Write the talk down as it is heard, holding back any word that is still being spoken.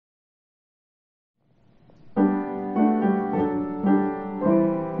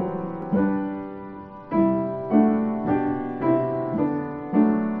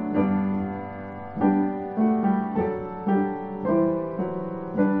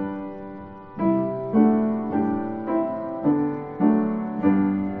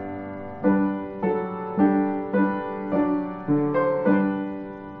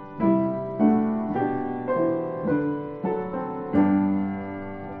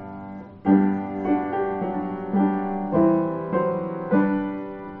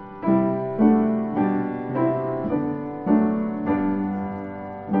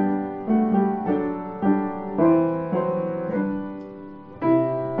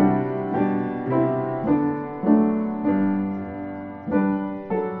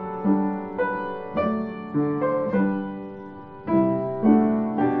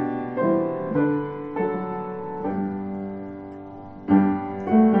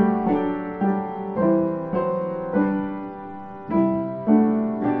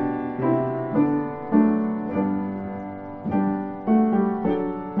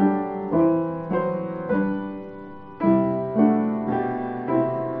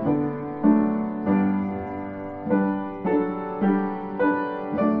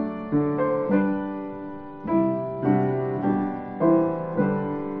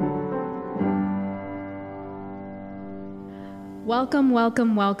welcome,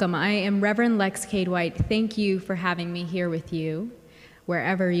 welcome, welcome. I am Reverend Lex Cade-White. Thank you for having me here with you,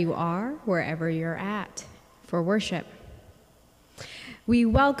 wherever you are, wherever you're at, for worship. We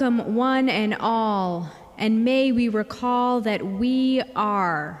welcome one and all, and may we recall that we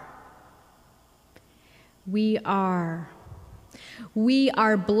are blessed. We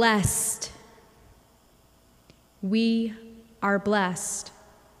are blessed.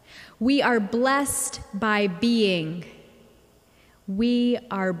 We are blessed by being. We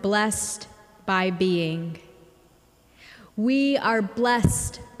are blessed by being. We are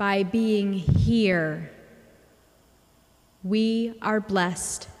blessed by being here. We are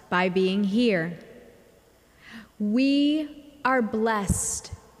blessed by being here. We are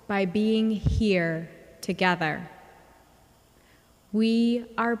blessed by being here together. We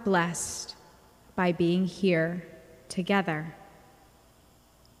are blessed by being here together.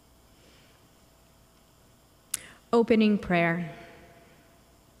 Opening prayer.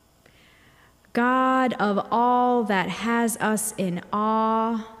 God of all that has us in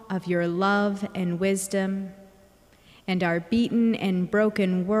awe of your love and wisdom, and our beaten and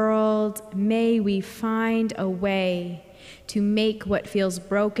broken world, may we find a way to make what feels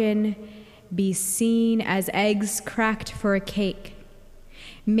broken be seen as eggs cracked for a cake.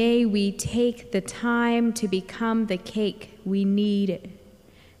 May we take the time to become the cake we need,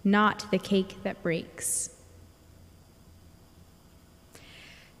 not the cake that breaks.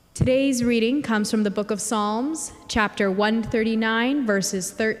 Today's reading comes from the book of Psalms, chapter 139, verses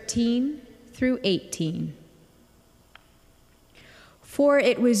 13 through 18. For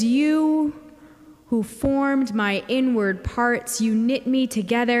it was you who formed my inward parts. You knit me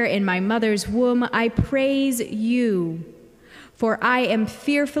together in my mother's womb. I praise you, for I am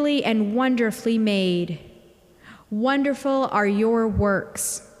fearfully and wonderfully made. Wonderful are your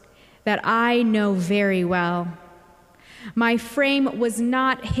works that I know very well. My frame was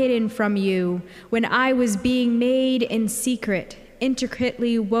not hidden from you when I was being made in secret,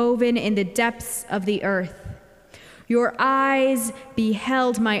 intricately woven in the depths of the earth. Your eyes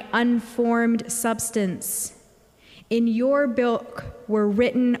beheld my unformed substance. In your book were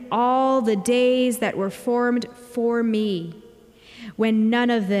written all the days that were formed for me, when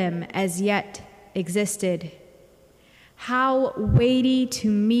none of them as yet existed. How weighty to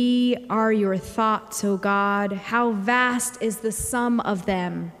me are your thoughts, O God. How vast is the sum of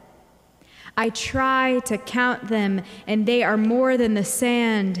them. I try to count them, and they are more than the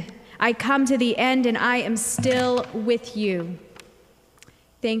sand. I come to the end, and I am still with you.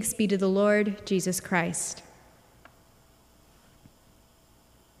 Thanks be to the Lord Jesus Christ.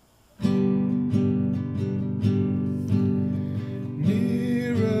 Nearer,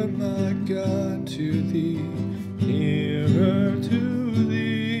 my God, to thee. Nearer to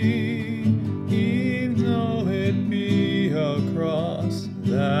thee, e'en though it be a cross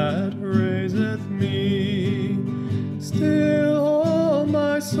that raiseth me, still all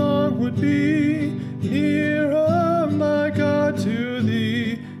my song would be, nearer, my God, to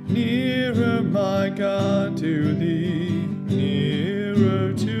thee, nearer, my God, to thee,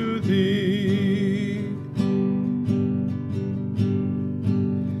 nearer to thee.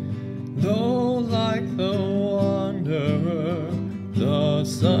 Though like the the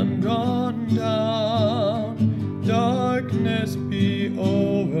sun gone down, darkness be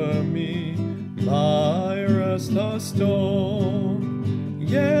over me, my rest a stone.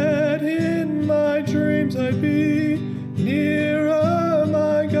 Yet in my dreams I be nearer,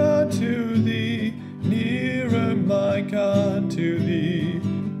 my God, to thee, nearer, my God, to thee,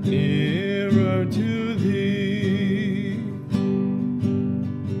 nearer to thee.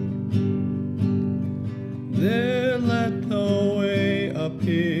 There let the way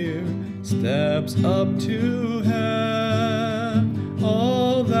appear, steps up to heaven,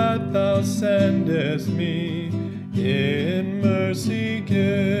 all that thou sendest me in mercy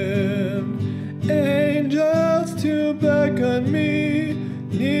give. Angels to beckon me,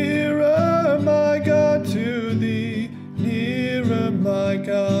 nearer, my God, to thee, nearer, my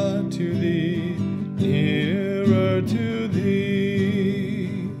God, to thee, nearer to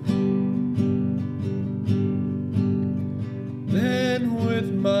thee. Then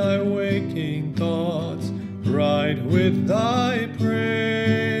with my waking thoughts, bright with thy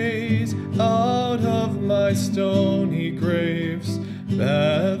praise, out of my stony graves,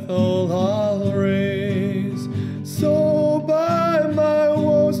 Bethel I'll raise. So by my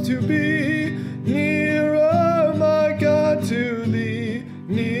woes to be nearer, my God, to thee,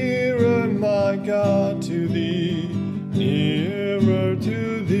 nearer, my God, to thee, nearer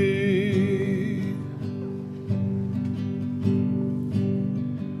to thee.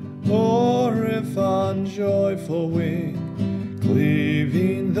 Or if on joyful wing, clear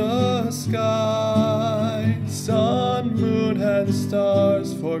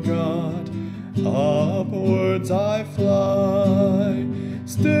stars for God, upwards I fly.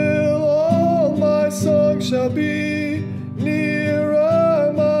 Still all my song shall be,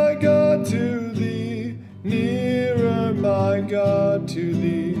 nearer my God to thee, nearer my God to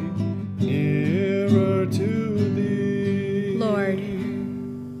thee, nearer to thee. Lord,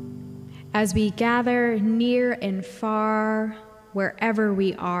 as we gather near and far, wherever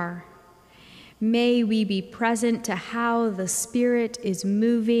we are, may we be present to how the Spirit is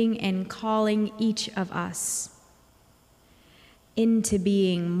moving and calling each of us into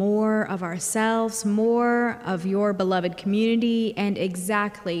being more of ourselves, more of your beloved community, and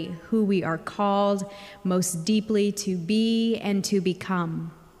exactly who we are called most deeply to be and to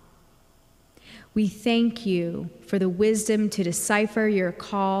become. We thank you for the wisdom to decipher your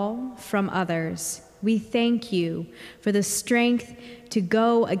call from others. We thank you for the strength to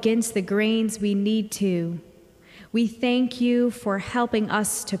go against the grains we need to. We thank you for helping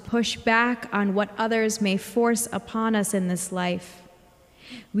us to push back on what others may force upon us in this life.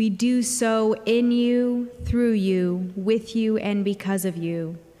 We do so in you, through you, with you, and because of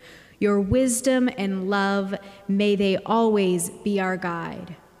you. Your wisdom and love, may they always be our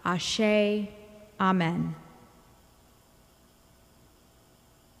guide. Ashe, amen.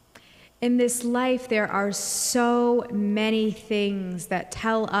 In this life, there are so many things that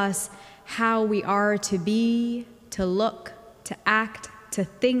tell us how we are to be, to look, to act, to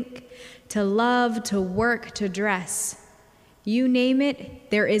think, to love, to work, to dress. You name it,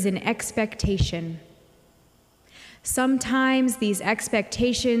 there is an expectation. Sometimes these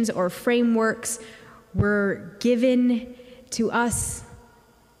expectations or frameworks were given to us,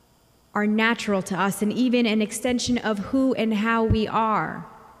 are natural to us, and even an extension of who and how we are.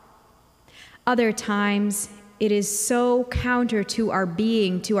 Other times, it is so counter to our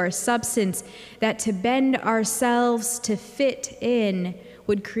being, to our substance, that to bend ourselves to fit in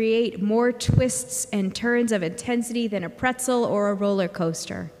would create more twists and turns of intensity than a pretzel or a roller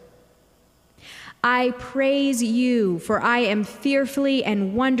coaster. I praise you, for I am fearfully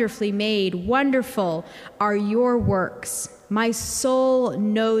and wonderfully made. Wonderful are your works. My soul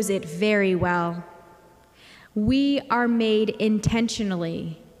knows it very well. We are made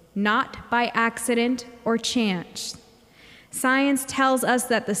intentionally, not by accident or chance. Science tells us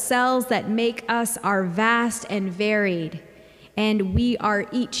that the cells that make us are vast and varied, and we are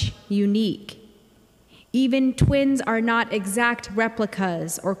each unique. Even twins are not exact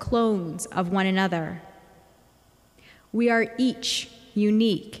replicas or clones of one another. We are each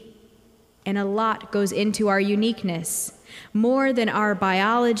unique, and a lot goes into our uniqueness. More than our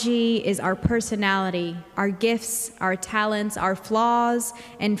biology is our personality, our gifts, our talents, our flaws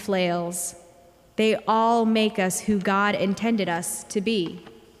and flails. They all make us who God intended us to be.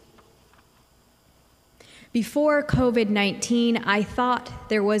 Before COVID-19, I thought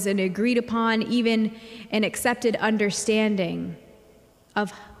there was an agreed upon, even an accepted understanding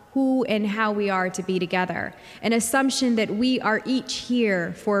of who and how we are to be together, an assumption that we are each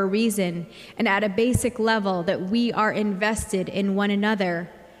here for a reason, and at a basic level that we are invested in one another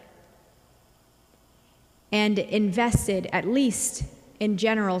and invested, at least, in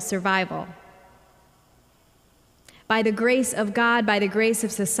general survival. By the grace of God, by the grace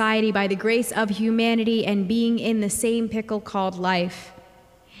of society, by the grace of humanity, and being in the same pickle called life.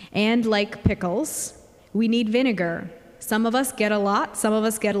 And like pickles, we need vinegar. Some of us get a lot, some of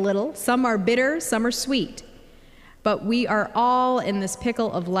us get a little. Some are bitter, some are sweet. But we are all in this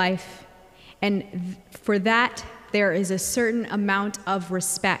pickle of life. And for that, there is a certain amount of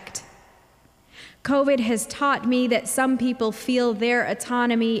respect. COVID has taught me that some people feel their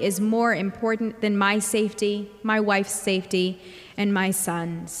autonomy is more important than my safety, my wife's safety, and my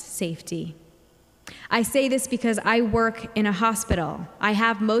son's safety. I say this because I work in a hospital. I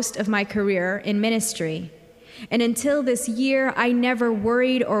have most of my career in ministry. And until this year, I never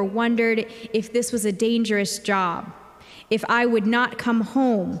worried or wondered if this was a dangerous job, if I would not come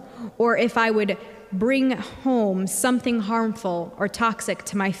home, or if I would bring home something harmful or toxic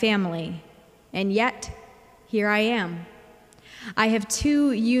to my family. And yet, here I am. I have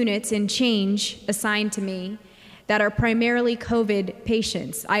 2 units in change assigned to me that are primarily COVID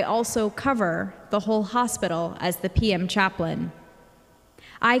patients. I also cover the whole hospital as the PM chaplain.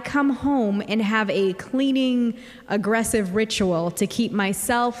 I come home and have a cleaning, aggressive ritual to keep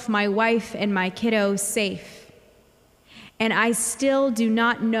myself, my wife, and my kiddo safe. And I still do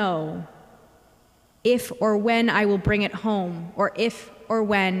not know if or when I will bring it home, or if or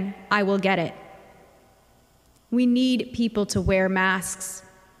when I will get it. We need people to wear masks.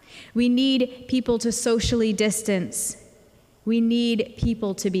 We need people to socially distance. We need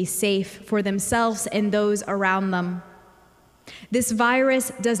people to be safe for themselves and those around them. This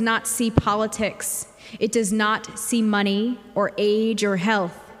virus does not see politics. It does not see money or age or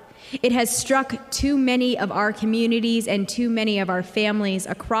health. It has struck too many of our communities and too many of our families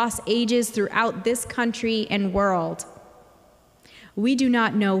across ages throughout this country and world. We do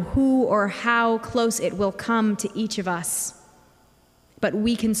not know who or how close it will come to each of us, but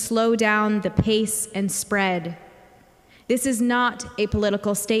we can slow down the pace and spread. This is not a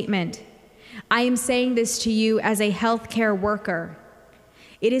political statement. I am saying this to you as a healthcare worker.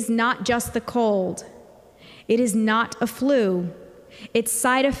 It is not just the cold. It is not a flu. Its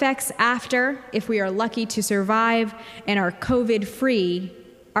side effects after, if we are lucky to survive and are COVID-free,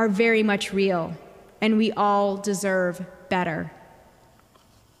 are very much real, and we all deserve better.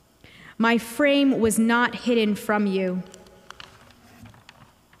 My frame was not hidden from you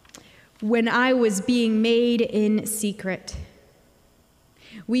when I was being made in secret.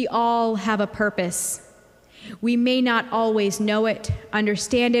 We all have a purpose. We may not always know it,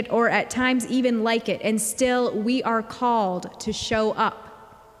 understand it, or at times even like it, and still we are called to show up.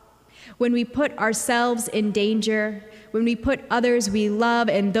 When we put ourselves in danger, when we put others we love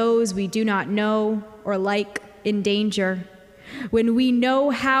and those we do not know or like in danger, when we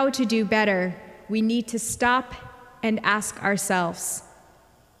know how to do better, we need to stop and ask ourselves,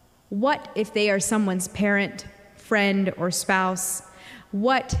 what if they are someone's parent, friend, or spouse?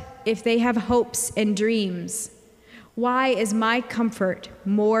 What if they have hopes and dreams? Why is my comfort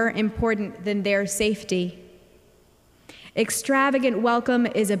more important than their safety? Extravagant welcome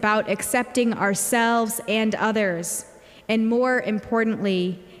is about accepting ourselves and others, and more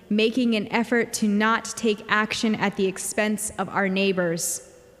importantly, making an effort to not take action at the expense of our neighbors.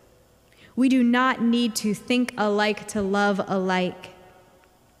 We do not need to think alike to love alike.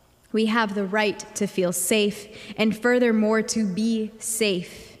 We have the right to feel safe, and furthermore, to be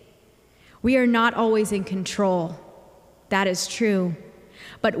safe. We are not always in control. That is true.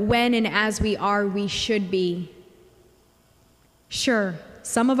 But when and as we are, we should be. Sure,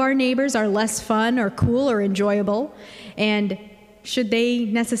 some of our neighbors are less fun or cool or enjoyable, and should they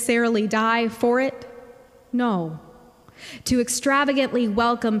necessarily die for it? No. To extravagantly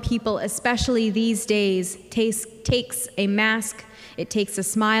welcome people, especially these days, takes a mask, it takes a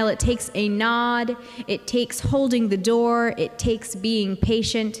smile, it takes a nod, it takes holding the door, it takes being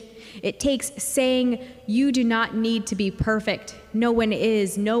patient, it takes saying, you do not need to be perfect. No one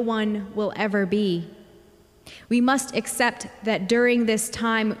is, no one will ever be. We must accept that during this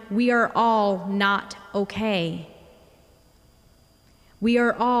time, we are all not okay. We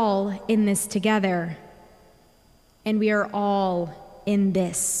are all in this together, and we are all in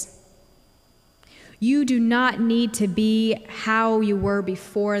this. You do not need to be how you were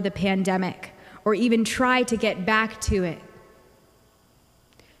before the pandemic, or even try to get back to it.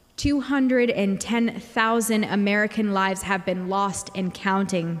 210,000 American lives have been lost and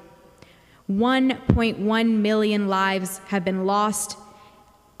counting. 1.1 million lives have been lost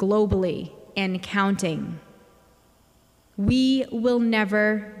globally and counting. We will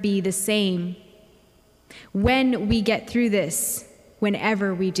never be the same. When we get through this,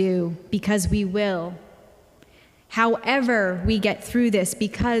 whenever we do, because we will. However we get through this,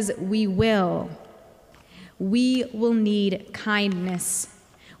 because we will need kindness.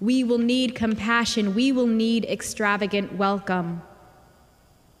 We will need compassion. We will need extravagant welcome.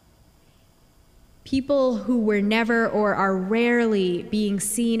 People who were never or are rarely being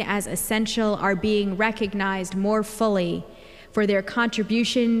seen as essential are being recognized more fully for their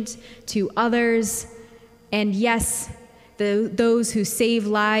contributions to others. And yes, those who save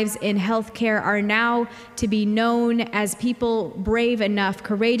lives in healthcare are now to be known as people brave enough,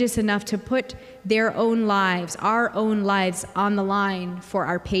 courageous enough to put their own lives, our own lives, on the line for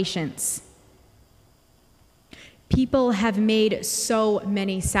our patients. People have made so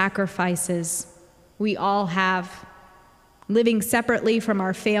many sacrifices. We all have. Living separately from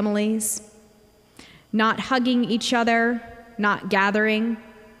our families, not hugging each other, not gathering.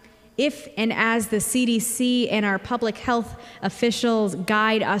 If and as the CDC and our public health officials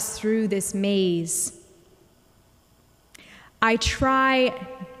guide us through this maze, I try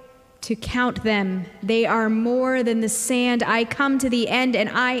to count them. They are more than the sand. I come to the end and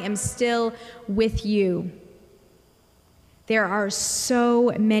I am still with you. There are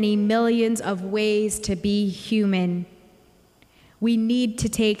so many millions of ways to be human. We need to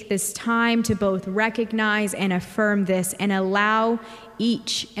take this time to both recognize and affirm this and allow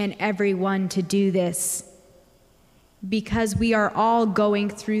each and every one to do this, because we are all going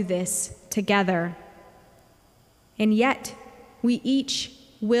through this together. And yet, we each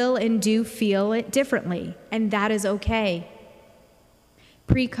will and do feel it differently, and that is okay.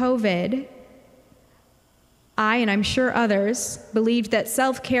 Pre-COVID, I, and I'm sure others, believed that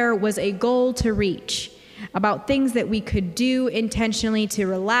self-care was a goal to reach, about things that we could do intentionally to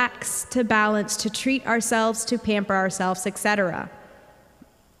relax, to balance, to treat ourselves, to pamper ourselves, etc.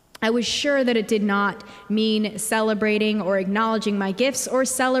 I was sure that it did not mean celebrating or acknowledging my gifts or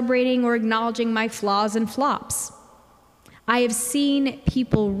celebrating or acknowledging my flaws and flops. I have seen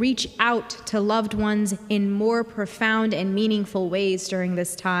people reach out to loved ones in more profound and meaningful ways during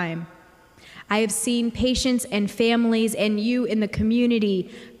this time. I have seen patients and families and you in the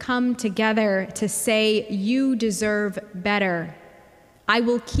community come together to say, you deserve better. I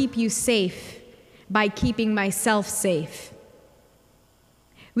will keep you safe by keeping myself safe.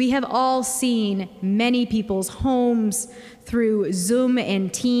 We have all seen many people's homes through Zoom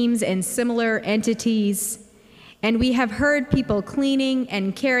and Teams and similar entities, and we have heard people cleaning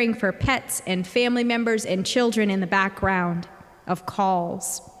and caring for pets and family members and children in the background of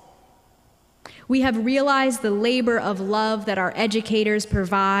calls. We have realized the labor of love that our educators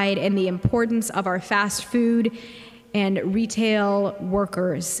provide and the importance of our fast food and retail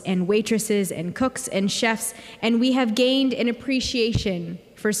workers and waitresses and cooks and chefs, and we have gained an appreciation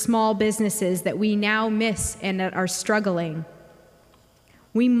for small businesses that we now miss and that are struggling.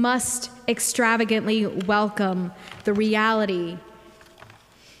 We must extravagantly welcome the reality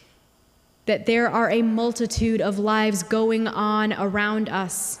that there are a multitude of lives going on around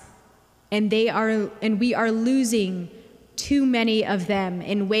us, and we are losing too many of them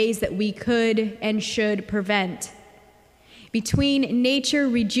in ways that we could and should prevent. Between nature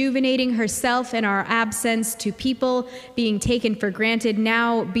rejuvenating herself in our absence to people being taken for granted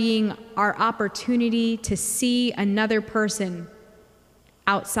now being our opportunity to see another person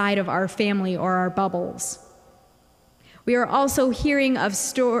outside of our family or our bubbles. We are also hearing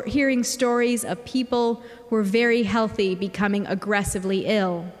stories of people who are very healthy becoming aggressively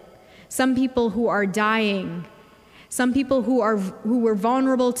ill. Some people who are dying, some people who were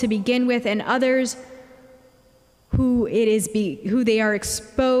vulnerable to begin with, and others who they are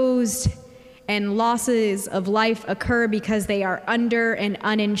exposed and losses of life occur because they are under and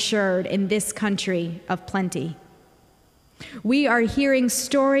uninsured in this country of plenty. We are hearing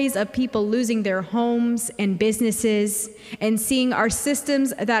stories of people losing their homes and businesses and seeing our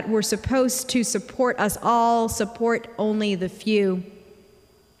systems that were supposed to support us all support only the few.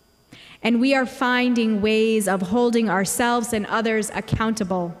 And we are finding ways of holding ourselves and others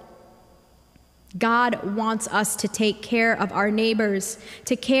accountable. God wants us to take care of our neighbors,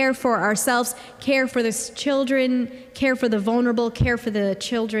 to care for ourselves, care for the children, care for the vulnerable, care for the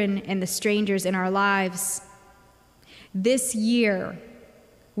children and the strangers in our lives. This year,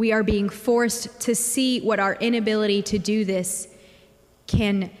 we are being forced to see what our inability to do this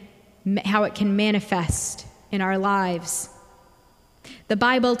how it can manifest in our lives. The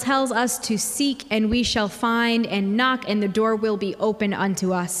Bible tells us to seek and we shall find, and knock and the door will be open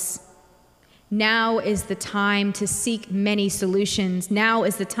unto us. Now is the time to seek many solutions. Now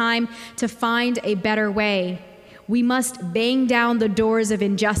is the time to find a better way. We must bang down the doors of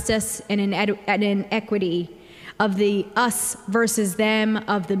injustice and inequity, of the us versus them,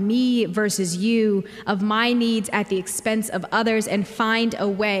 of the me versus you, of my needs at the expense of others, and find a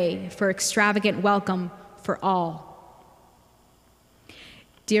way for extravagant welcome for all.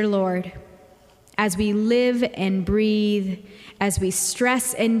 Dear Lord, as we live and breathe, as we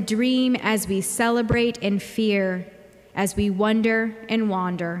stress and dream, as we celebrate and fear, as we wonder and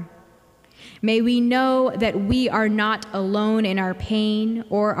wander, may we know that we are not alone in our pain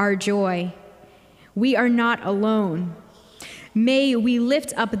or our joy. We are not alone. May we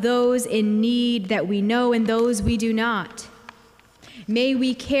lift up those in need that we know and those we do not. May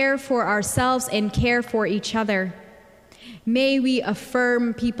we care for ourselves and care for each other. May we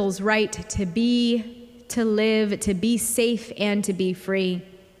affirm people's right to be, to live, to be safe, and to be free.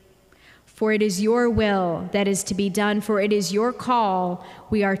 For it is your will that is to be done, for it is your call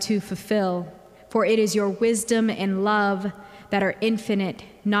we are to fulfill. For it is your wisdom and love that are infinite,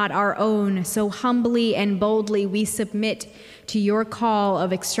 not our own. So humbly and boldly we submit to your call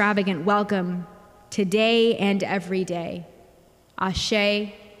of extravagant welcome today and every day.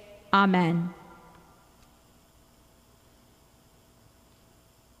 Ashe, Amen.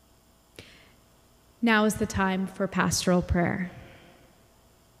 Now is the time for pastoral prayer.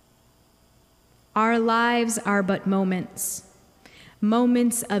 Our lives are but moments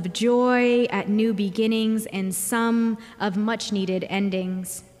of joy at new beginnings and some of much-needed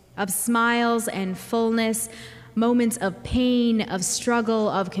endings, of smiles and fullness, moments of pain, of struggle,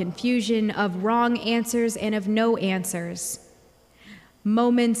 of confusion, of wrong answers and of no answers,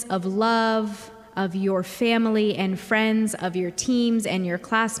 moments of love, of your family and friends, of your teams and your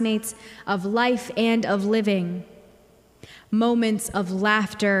classmates, of life and of living. Moments of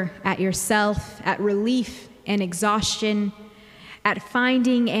laughter at yourself, at relief and exhaustion, at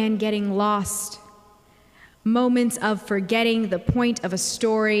finding and getting lost. Moments of forgetting the point of a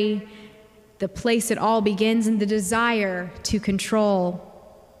story, the place it all begins, and the desire to control.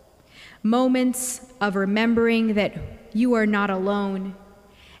 Moments of remembering that you are not alone,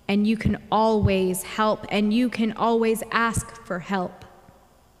 and you can always help, and you can always ask for help.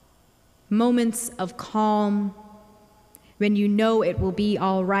 Moments of calm, when you know it will be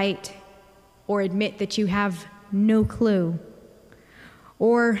all right, or admit that you have no clue,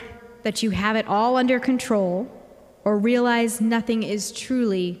 or that you have it all under control, or realize nothing is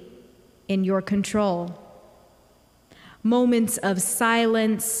truly in your control. Moments of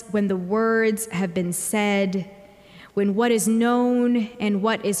silence when the words have been said, when what is known and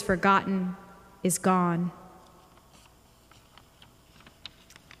what is forgotten is gone.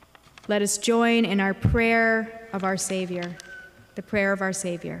 Let us join in our prayer of our Savior, the prayer of our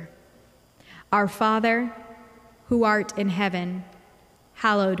Savior. Our Father, who art in heaven,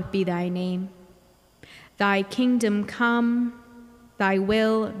 hallowed be thy name. Thy kingdom come, thy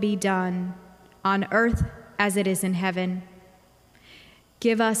will be done, on earth as it is in heaven.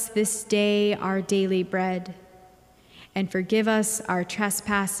 Give us this day our daily bread, and forgive us our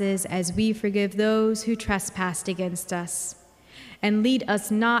trespasses as we forgive those who trespass against us. And lead us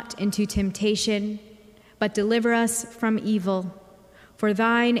not into temptation, but deliver us from evil. For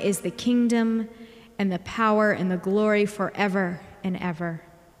thine is the kingdom and the power and the glory forever and ever.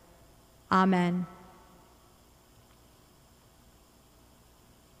 Amen.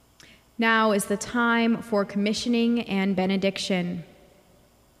 Now is the time for commissioning and benediction.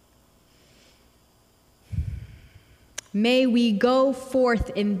 May we go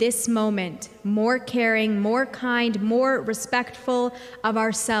forth in this moment more caring, more kind, more respectful of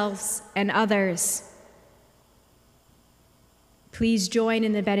ourselves and others. Please join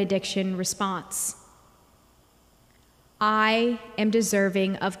in the benediction response. I am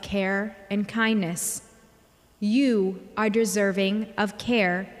deserving of care and kindness. You are deserving of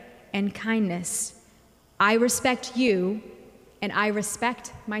care and kindness. I respect you, and I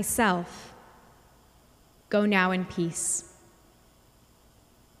respect myself. Go now in peace.